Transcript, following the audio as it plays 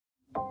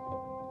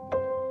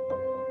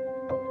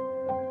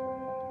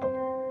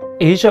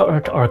Asia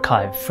Art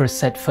Archive first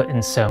set foot in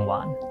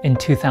Seongwon in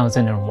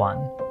 2001.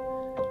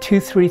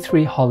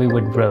 233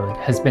 Hollywood Road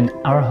has been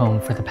our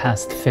home for the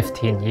past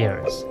 15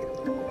 years.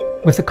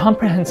 With the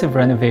comprehensive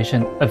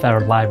renovation of our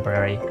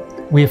library,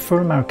 we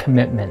affirm our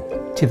commitment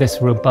to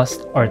this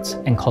robust arts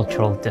and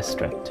cultural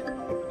district.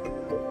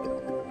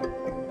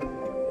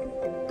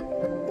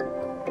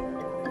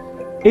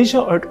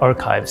 Asia Art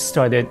Archive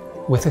started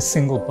with a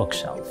single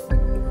bookshelf.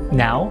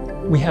 Now,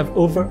 we have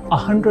over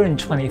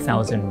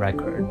 120,000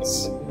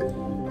 records.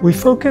 We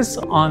focus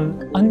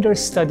on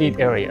understudied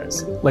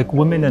areas like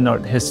women in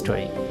art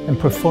history and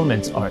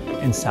performance art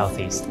in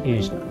Southeast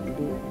Asia.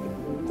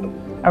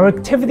 Our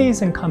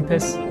activities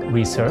encompass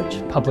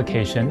research,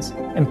 publications,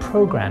 and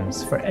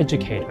programs for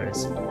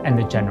educators and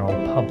the general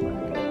public.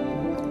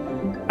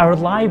 Our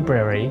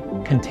library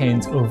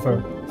contains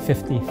over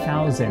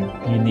 50,000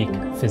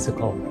 unique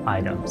physical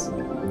items,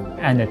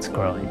 and it's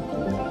growing.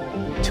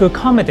 To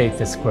accommodate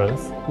this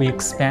growth, we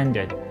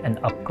expanded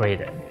and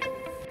upgraded.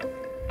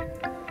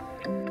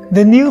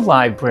 The new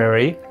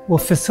library will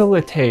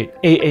facilitate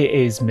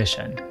AAA's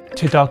mission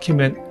to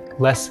document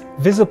less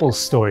visible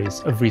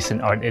stories of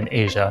recent art in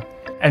Asia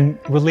and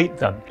relate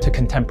them to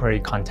contemporary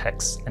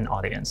contexts and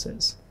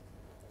audiences.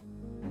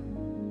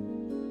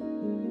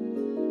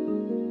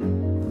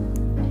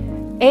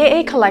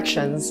 AAA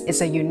Collections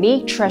is a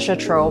unique treasure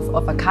trove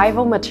of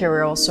archival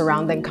materials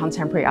surrounding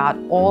contemporary art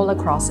all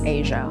across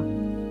Asia.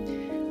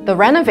 The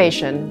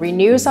renovation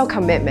renews our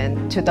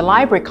commitment to the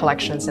library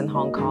collections in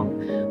Hong Kong,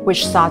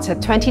 which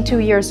started 22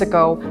 years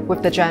ago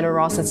with the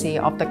generosity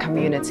of the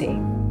community.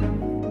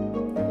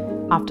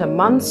 After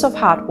months of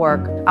hard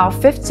work, our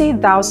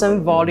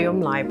 50,000 volume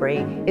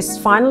library is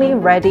finally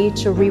ready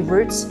to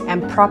reroute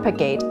and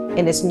propagate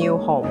in its new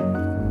home.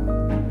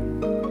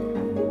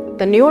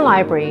 The new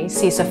library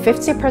sees a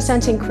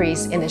 50%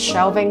 increase in its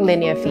shelving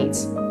linear feet,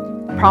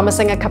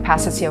 promising a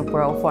capacity of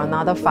growth for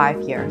another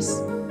 5 years.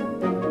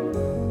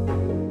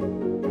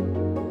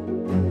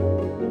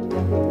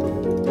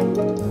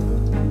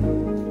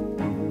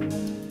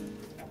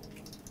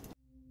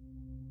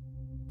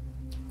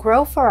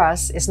 Growth for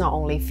us is not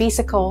only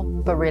physical,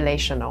 but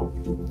relational.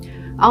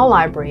 Our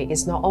library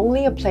is not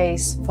only a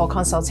place for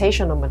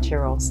consultational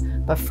materials,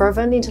 but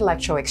fervent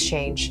intellectual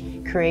exchange,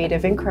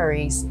 creative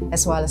inquiries,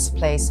 as well as a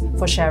place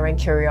for sharing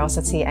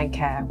curiosity and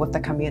care with the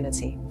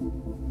community.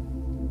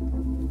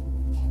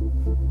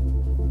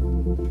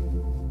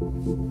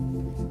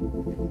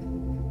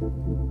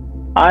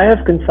 I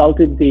have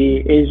consulted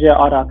the Asia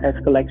Art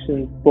Archive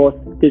collections both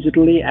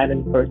digitally and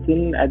in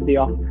person at the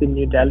office in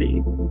New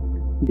Delhi.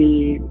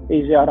 The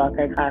Asia Art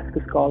Archive asked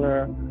a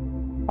scholar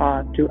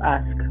to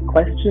ask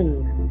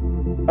questions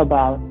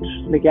about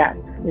the gaps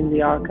in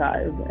the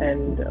archive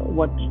and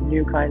what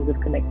new kinds of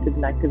connected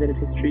and activated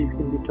histories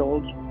can be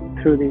told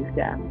through these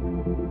gaps.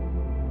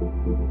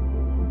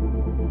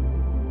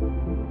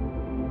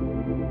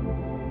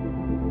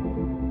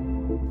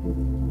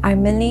 I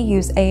mainly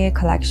use AA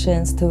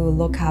collections to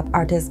look up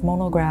artist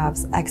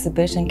monographs,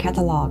 exhibition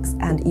catalogs,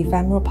 and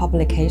ephemeral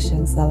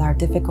publications that are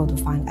difficult to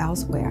find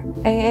elsewhere.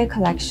 AA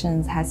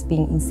collections has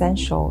been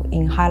essential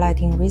in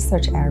highlighting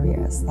research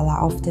areas that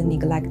are often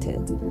neglected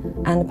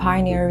and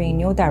pioneering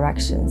new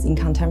directions in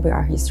contemporary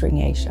art history in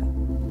Asia.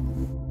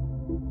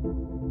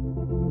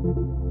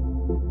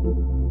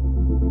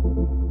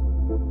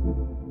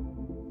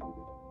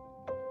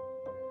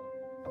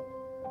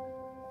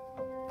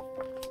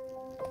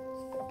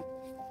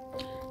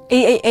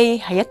 AAA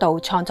係一道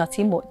創作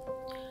之門，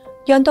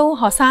讓到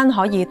學生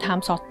可以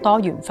探索多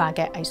元化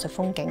嘅藝術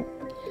風景。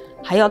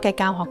喺我嘅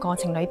教學過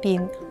程裏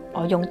邊，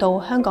我用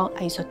到香港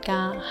藝術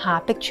家夏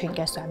碧泉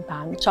嘅相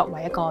板作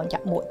為一個入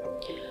門，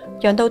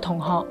讓到同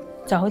學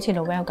就好似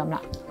Noel 咁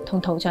啦，同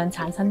圖像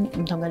產生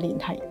唔同嘅聯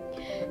繫。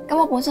咁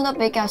我本身都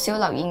比較少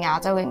留意亞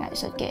洲嘅藝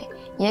術嘅，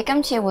而喺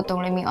今次嘅活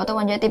動裏面，我都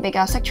揾咗一啲比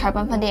較色彩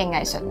繽紛啲嘅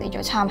藝術嚟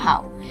做參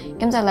考。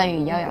咁就例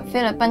如有由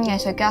菲律賓藝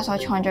術家所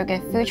創作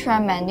嘅 Futura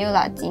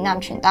Manila 展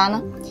覽傳單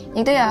啦，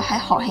亦都有喺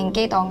何慶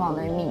基檔案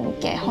裏面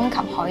嘅空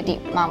琴海蝶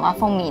漫畫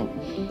封面。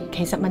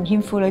其實文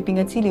獻庫裏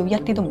邊嘅資料一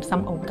啲都唔深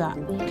奧㗎，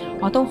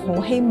我都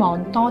好希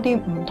望多啲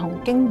唔同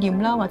經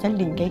驗啦或者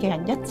年紀嘅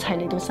人一齊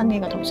嚟到新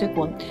嘅圖書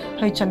館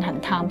去進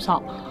行探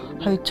索，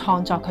去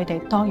創作佢哋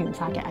多元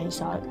化嘅藝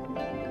術。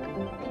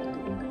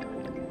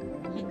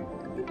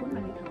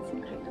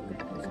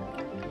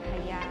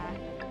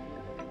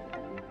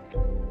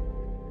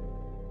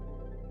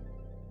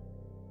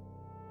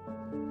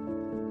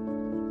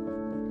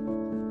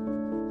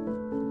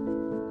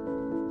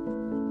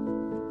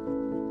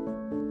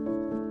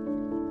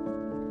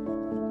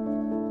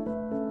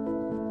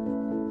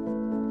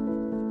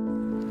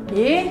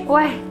咦？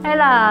喂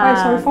 ，Ella，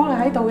 喂，瑞芳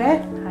你喺度嘅？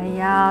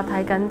係啊，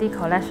睇緊啲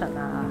collection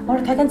啊。我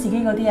哋睇緊自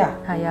己嗰啲啊？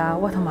係啊，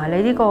喂，同埋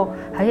你呢個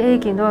喺 A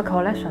見到嘅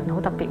collection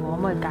好特別喎，可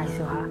唔可以介紹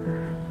下？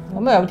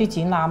咁啊有啲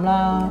展覽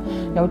啦，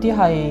有啲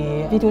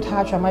係 video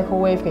touch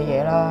microwave 嘅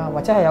嘢啦，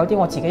或者係有啲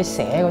我自己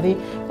寫嗰啲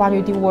關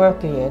於啲 work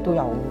嘅嘢都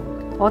有。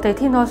我哋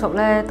天台屬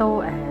咧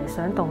都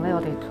想動咧，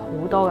我哋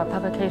好多嘅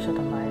publication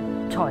同埋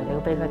材料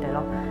俾佢哋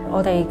咯。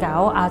我哋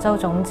搞亞洲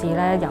種子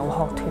咧遊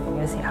學團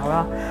嘅時候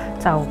啦，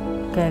就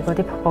嘅嗰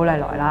啲寶麗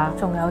來啦，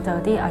仲有就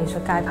啲藝術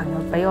界朋友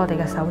俾我哋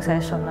嘅手寫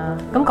信啦。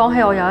咁講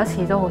起我有一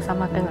次都好深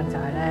刻經歷就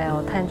係咧，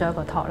我聽咗一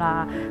個 talk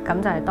啦，咁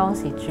就係當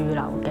時駐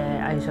留嘅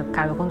藝術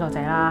教育工作者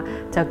啦，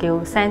就叫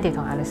Sandy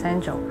同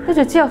Alessandro。跟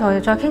住之後同佢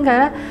哋再傾偈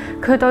咧，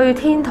佢對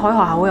天台學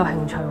校好有興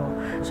趣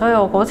喎，所以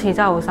我嗰次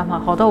真係好深刻，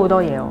學到好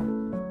多嘢喎。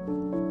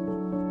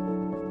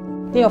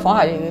呢個房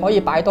係可以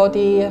擺多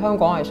啲香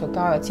港藝術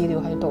家嘅資料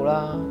喺度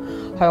啦，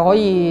係可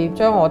以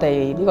將我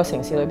哋呢個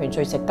城市裏邊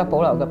最值得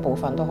保留嘅部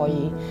分都可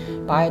以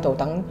擺喺度，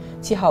等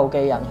之後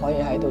嘅人可以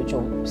喺度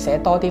寫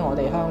多啲我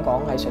哋香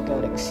港藝術嘅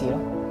歷史咯。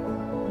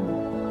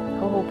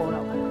好好保留。